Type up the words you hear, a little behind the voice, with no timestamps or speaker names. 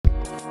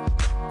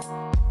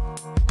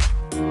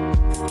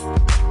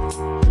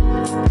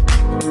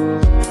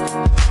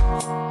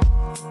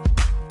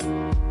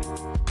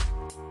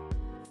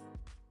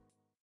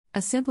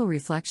A Simple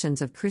Reflections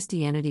of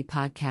Christianity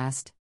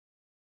podcast.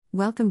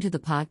 Welcome to the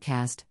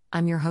podcast.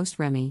 I'm your host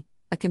Remy,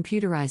 a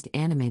computerized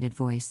animated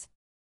voice.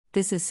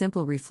 This is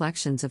Simple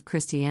Reflections of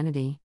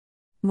Christianity.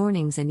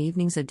 Mornings and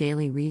evenings, a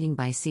daily reading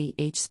by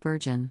C.H.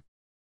 Spurgeon.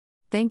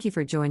 Thank you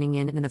for joining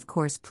in, and of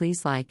course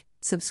please like,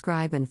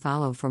 subscribe and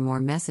follow for more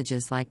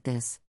messages like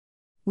this.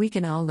 We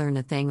can all learn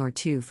a thing or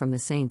two from the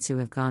saints who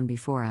have gone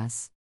before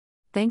us.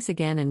 Thanks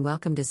again and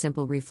welcome to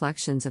Simple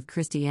Reflections of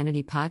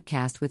Christianity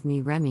podcast with me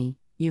Remy,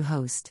 you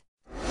host.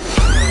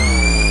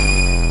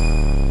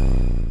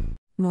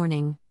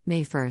 Morning,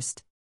 May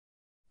 1st.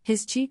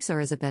 His cheeks are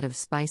as a bed of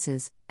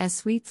spices, as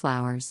sweet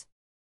flowers.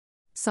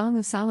 Song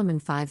of Solomon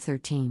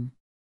 5:13.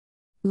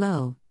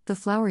 Lo, the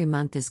flowery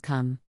month is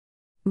come.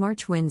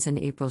 March winds and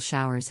April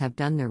showers have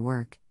done their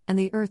work, and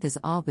the earth is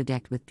all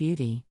bedecked with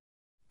beauty.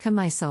 Come,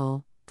 my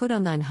soul, put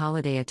on thine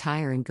holiday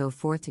attire and go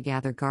forth to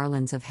gather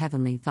garlands of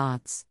heavenly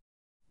thoughts.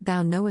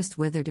 Thou knowest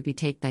whither to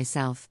betake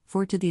thyself,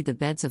 for to thee the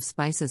beds of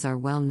spices are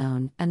well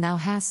known, and thou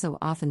hast so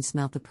often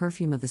smelt the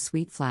perfume of the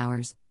sweet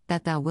flowers,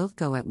 that thou wilt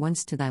go at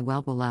once to thy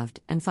well-beloved,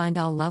 and find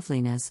all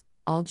loveliness,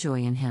 all joy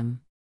in him.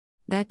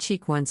 That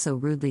cheek once so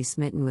rudely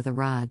smitten with a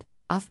rod,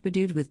 oft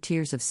bedewed with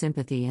tears of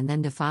sympathy and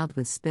then defiled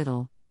with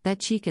spittle, that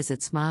cheek as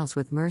it smiles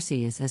with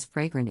mercy is as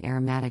fragrant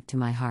aromatic to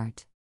my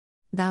heart.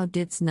 Thou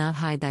didst not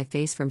hide thy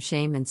face from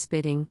shame and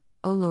spitting,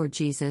 O Lord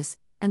Jesus,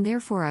 and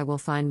therefore I will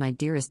find my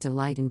dearest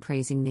delight in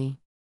praising thee.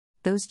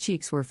 Those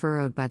cheeks were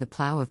furrowed by the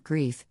plough of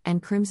grief,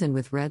 and crimson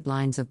with red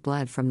lines of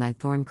blood from thy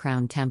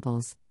thorn-crowned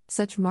temples.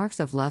 Such marks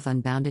of love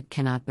unbounded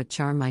cannot but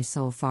charm my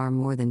soul far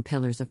more than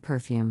pillars of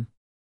perfume.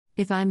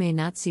 If I may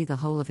not see the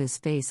whole of his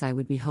face, I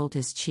would behold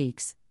his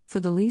cheeks, for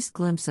the least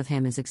glimpse of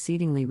him is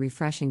exceedingly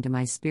refreshing to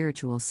my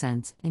spiritual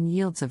sense and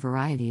yields a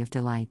variety of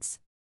delights.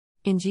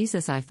 In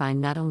Jesus I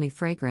find not only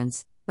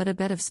fragrance, but a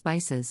bed of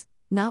spices,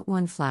 not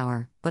one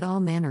flower, but all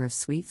manner of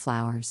sweet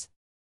flowers.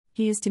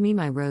 He is to me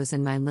my rose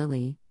and my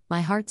lily,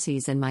 my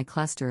heartsease and my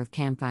cluster of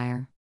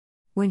camphire.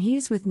 When he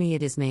is with me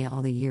it is May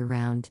all the year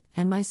round,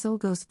 and my soul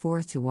goes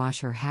forth to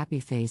wash her happy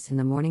face in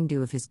the morning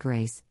dew of his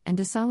grace, and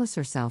to solace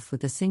herself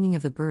with the singing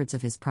of the birds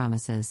of his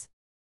promises.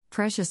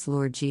 Precious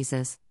Lord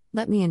Jesus,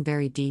 let me in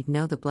very deed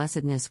know the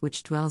blessedness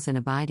which dwells in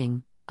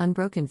abiding,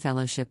 unbroken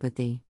fellowship with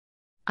thee.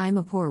 I am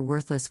a poor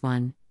worthless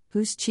one,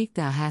 whose cheek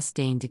thou hast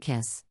deigned to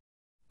kiss.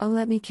 Oh,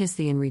 let me kiss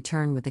thee in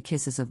return with the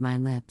kisses of my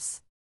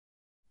lips.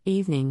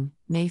 Evening,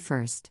 May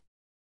 1st.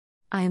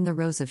 I am the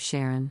Rose of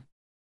Sharon.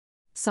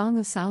 Song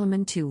of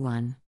Solomon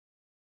 2:1.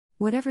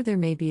 Whatever there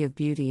may be of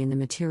beauty in the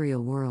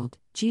material world,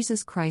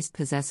 Jesus Christ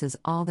possesses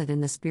all that in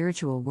the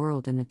spiritual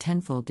world in a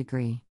tenfold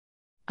degree.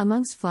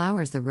 Amongst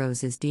flowers the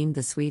rose is deemed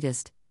the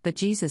sweetest, but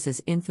Jesus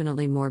is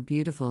infinitely more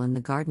beautiful in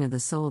the garden of the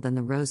soul than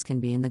the rose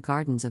can be in the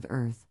gardens of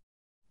earth.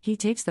 He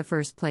takes the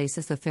first place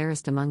as the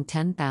fairest among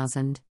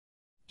 10,000.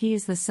 He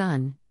is the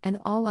sun, and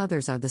all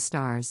others are the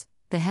stars.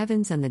 The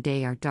heavens and the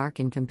day are dark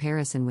in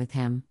comparison with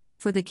him,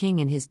 for the King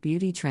in his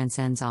beauty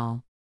transcends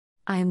all.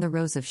 I am the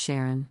Rose of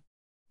Sharon.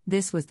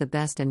 This was the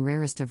best and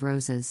rarest of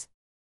roses.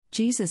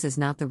 Jesus is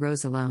not the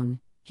rose alone,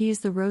 he is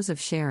the Rose of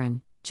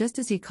Sharon, just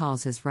as he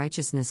calls his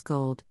righteousness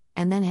gold,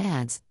 and then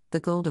adds, the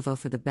gold of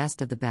Ophir, the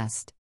best of the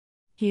best.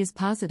 He is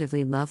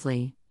positively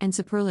lovely, and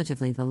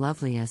superlatively the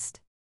loveliest.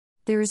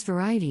 There is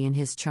variety in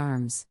his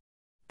charms.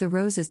 The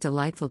rose is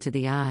delightful to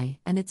the eye,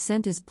 and its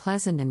scent is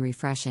pleasant and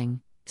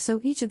refreshing,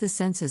 so each of the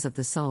senses of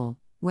the soul,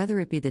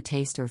 whether it be the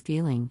taste or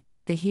feeling,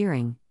 the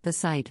hearing, the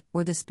sight,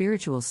 or the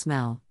spiritual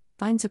smell,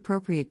 finds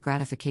appropriate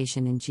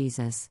gratification in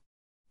Jesus.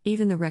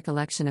 Even the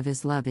recollection of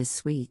his love is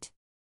sweet.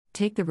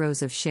 Take the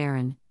Rose of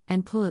Sharon,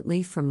 and pull it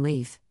leaf from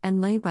leaf, and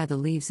lay by the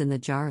leaves in the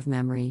jar of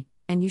memory,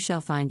 and you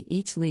shall find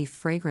each leaf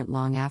fragrant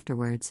long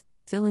afterwards,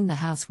 filling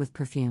the house with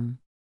perfume.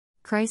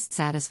 Christ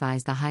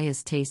satisfies the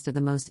highest taste of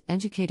the most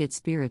educated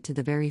spirit to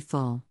the very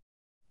full.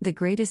 The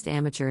greatest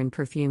amateur in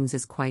perfumes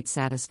is quite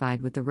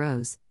satisfied with the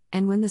rose,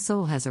 and when the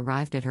soul has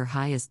arrived at her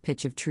highest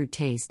pitch of true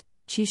taste,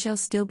 she shall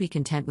still be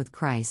content with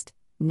Christ,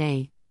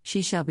 nay,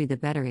 she shall be the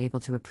better able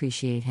to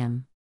appreciate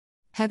him.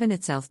 Heaven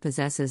itself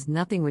possesses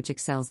nothing which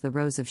excels the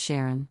Rose of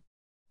Sharon.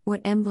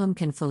 What emblem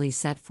can fully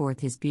set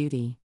forth his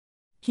beauty?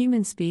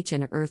 Human speech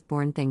and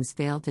earth-born things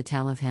fail to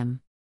tell of him.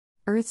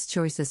 Earth's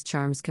choicest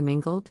charms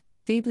commingled,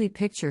 feebly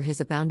picture his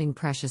abounding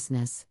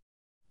preciousness.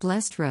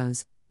 Blessed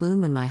rose,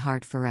 bloom in my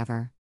heart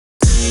forever.